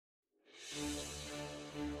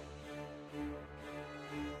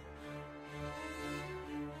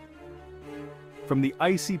From the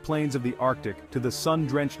icy plains of the Arctic to the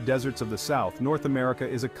sun-drenched deserts of the South, North America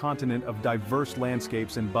is a continent of diverse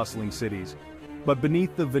landscapes and bustling cities. But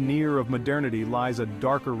beneath the veneer of modernity lies a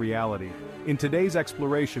darker reality. In today's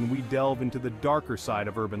exploration, we delve into the darker side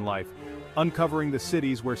of urban life, uncovering the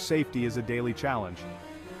cities where safety is a daily challenge.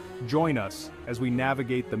 Join us as we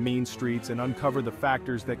navigate the mean streets and uncover the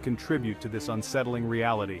factors that contribute to this unsettling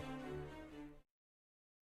reality.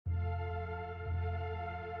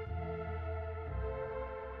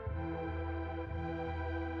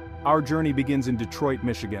 Our journey begins in Detroit,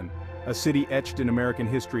 Michigan, a city etched in American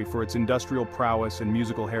history for its industrial prowess and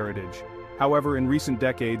musical heritage. However, in recent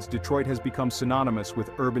decades, Detroit has become synonymous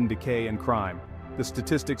with urban decay and crime. The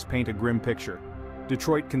statistics paint a grim picture.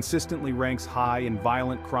 Detroit consistently ranks high in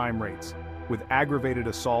violent crime rates, with aggravated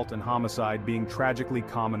assault and homicide being tragically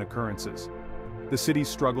common occurrences. The city's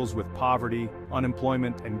struggles with poverty,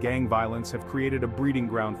 unemployment, and gang violence have created a breeding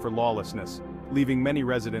ground for lawlessness, leaving many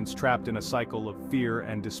residents trapped in a cycle of fear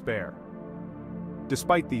and despair.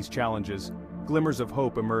 Despite these challenges, glimmers of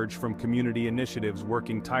hope emerge from community initiatives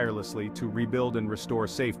working tirelessly to rebuild and restore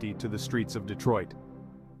safety to the streets of Detroit.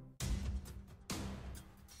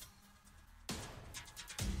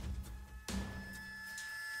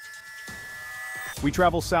 We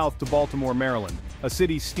travel south to Baltimore, Maryland, a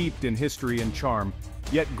city steeped in history and charm,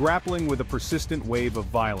 yet grappling with a persistent wave of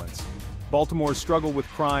violence. Baltimore's struggle with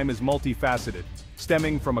crime is multifaceted,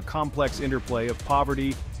 stemming from a complex interplay of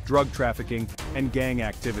poverty, drug trafficking, and gang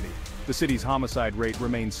activity. The city's homicide rate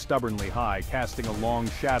remains stubbornly high, casting a long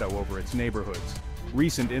shadow over its neighborhoods.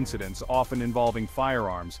 Recent incidents, often involving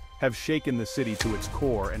firearms, have shaken the city to its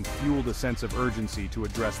core and fueled a sense of urgency to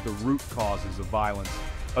address the root causes of violence.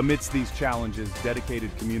 Amidst these challenges,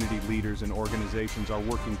 dedicated community leaders and organizations are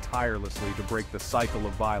working tirelessly to break the cycle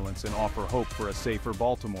of violence and offer hope for a safer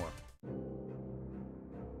Baltimore.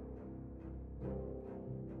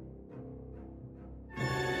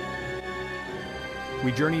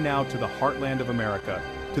 We journey now to the heartland of America,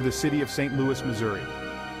 to the city of St. Louis, Missouri.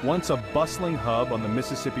 Once a bustling hub on the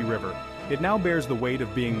Mississippi River, it now bears the weight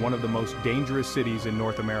of being one of the most dangerous cities in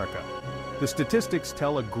North America. The statistics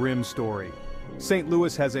tell a grim story. St.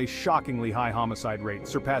 Louis has a shockingly high homicide rate,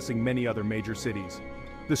 surpassing many other major cities.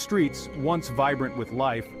 The streets, once vibrant with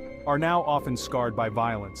life, are now often scarred by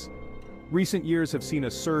violence. Recent years have seen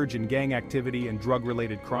a surge in gang activity and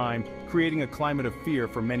drug-related crime, creating a climate of fear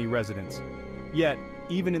for many residents. Yet,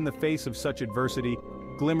 even in the face of such adversity,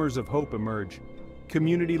 glimmers of hope emerge.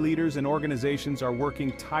 Community leaders and organizations are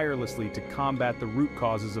working tirelessly to combat the root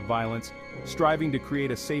causes of violence, striving to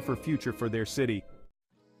create a safer future for their city.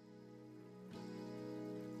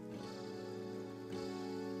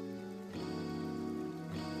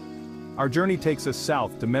 Our journey takes us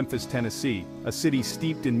south to Memphis, Tennessee, a city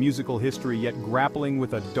steeped in musical history yet grappling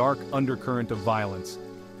with a dark undercurrent of violence.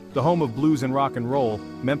 The home of blues and rock and roll,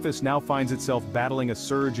 Memphis now finds itself battling a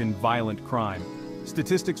surge in violent crime.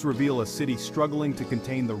 Statistics reveal a city struggling to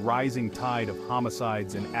contain the rising tide of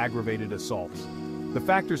homicides and aggravated assaults. The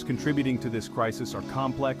factors contributing to this crisis are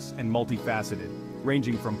complex and multifaceted,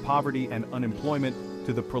 ranging from poverty and unemployment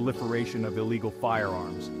to the proliferation of illegal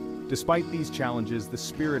firearms. Despite these challenges, the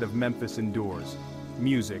spirit of Memphis endures.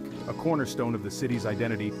 Music, a cornerstone of the city's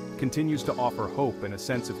identity, continues to offer hope and a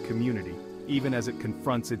sense of community, even as it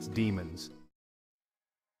confronts its demons.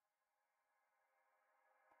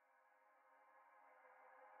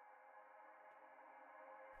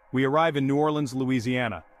 We arrive in New Orleans,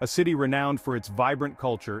 Louisiana, a city renowned for its vibrant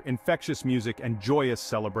culture, infectious music, and joyous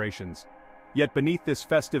celebrations. Yet beneath this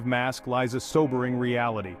festive mask lies a sobering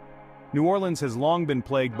reality. New Orleans has long been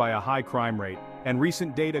plagued by a high crime rate, and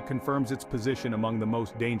recent data confirms its position among the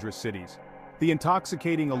most dangerous cities. The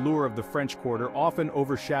intoxicating allure of the French Quarter often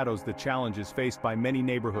overshadows the challenges faced by many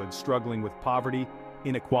neighborhoods struggling with poverty,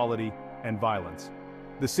 inequality, and violence.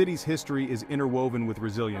 The city's history is interwoven with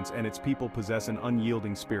resilience, and its people possess an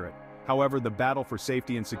unyielding spirit. However, the battle for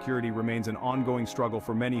safety and security remains an ongoing struggle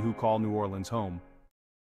for many who call New Orleans home.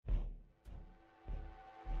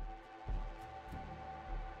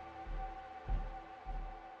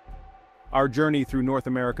 Our journey through North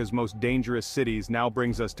America's most dangerous cities now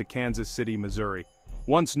brings us to Kansas City, Missouri.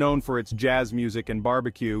 Once known for its jazz music and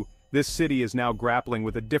barbecue, this city is now grappling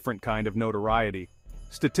with a different kind of notoriety.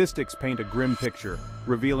 Statistics paint a grim picture,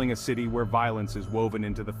 revealing a city where violence is woven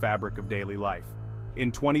into the fabric of daily life. In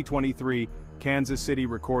 2023, Kansas City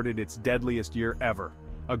recorded its deadliest year ever,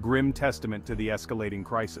 a grim testament to the escalating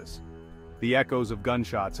crisis. The echoes of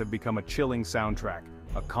gunshots have become a chilling soundtrack,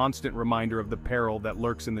 a constant reminder of the peril that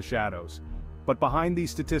lurks in the shadows. But behind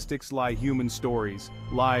these statistics lie human stories,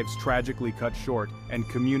 lives tragically cut short, and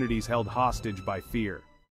communities held hostage by fear.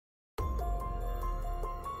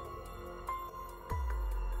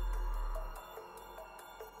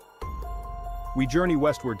 We journey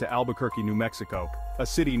westward to Albuquerque, New Mexico, a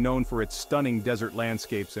city known for its stunning desert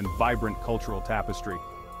landscapes and vibrant cultural tapestry.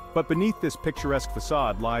 But beneath this picturesque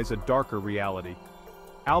facade lies a darker reality.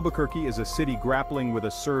 Albuquerque is a city grappling with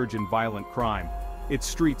a surge in violent crime, its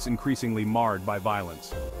streets increasingly marred by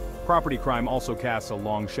violence. Property crime also casts a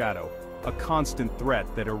long shadow, a constant threat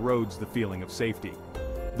that erodes the feeling of safety.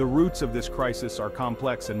 The roots of this crisis are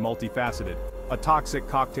complex and multifaceted, a toxic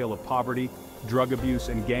cocktail of poverty, drug abuse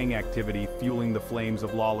and gang activity fueling the flames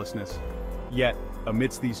of lawlessness. Yet,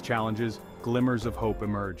 amidst these challenges, glimmers of hope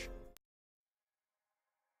emerge.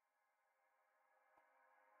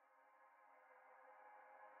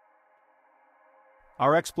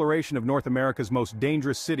 Our exploration of North America's most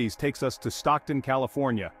dangerous cities takes us to Stockton,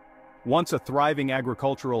 California. Once a thriving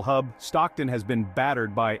agricultural hub, Stockton has been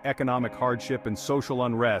battered by economic hardship and social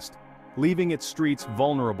unrest, leaving its streets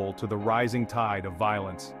vulnerable to the rising tide of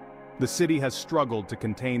violence. The city has struggled to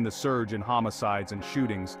contain the surge in homicides and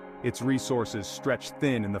shootings, its resources stretched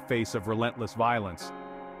thin in the face of relentless violence.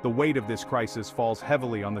 The weight of this crisis falls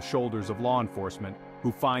heavily on the shoulders of law enforcement,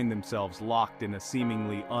 who find themselves locked in a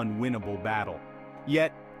seemingly unwinnable battle.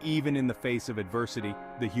 Yet, even in the face of adversity,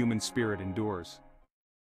 the human spirit endures.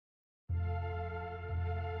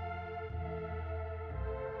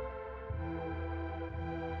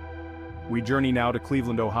 We journey now to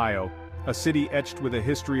Cleveland, Ohio, a city etched with a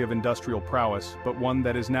history of industrial prowess, but one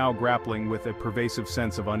that is now grappling with a pervasive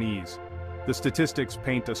sense of unease. The statistics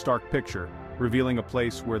paint a stark picture, revealing a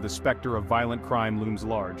place where the specter of violent crime looms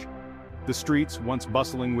large. The streets, once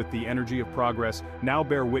bustling with the energy of progress, now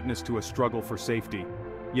bear witness to a struggle for safety.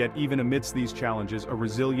 Yet even amidst these challenges, a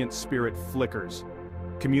resilient spirit flickers.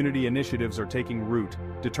 Community initiatives are taking root,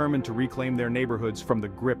 determined to reclaim their neighborhoods from the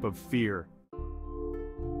grip of fear.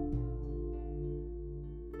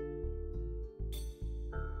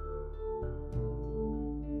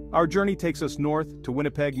 Our journey takes us north to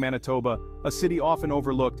Winnipeg, Manitoba, a city often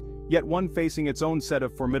overlooked, yet one facing its own set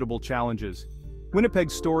of formidable challenges.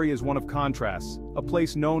 Winnipeg's story is one of contrasts, a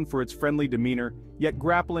place known for its friendly demeanor, yet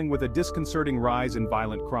grappling with a disconcerting rise in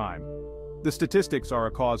violent crime. The statistics are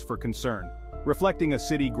a cause for concern, reflecting a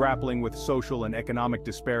city grappling with social and economic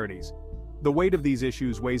disparities. The weight of these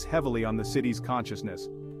issues weighs heavily on the city's consciousness,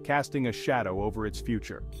 casting a shadow over its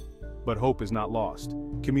future. But hope is not lost.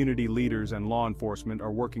 Community leaders and law enforcement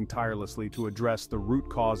are working tirelessly to address the root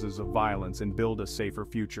causes of violence and build a safer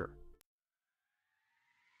future.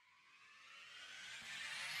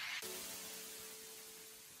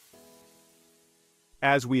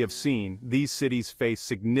 As we have seen, these cities face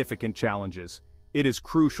significant challenges. It is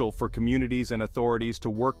crucial for communities and authorities to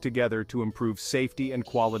work together to improve safety and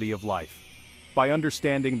quality of life. By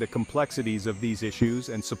understanding the complexities of these issues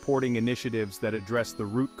and supporting initiatives that address the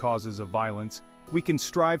root causes of violence, we can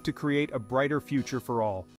strive to create a brighter future for all.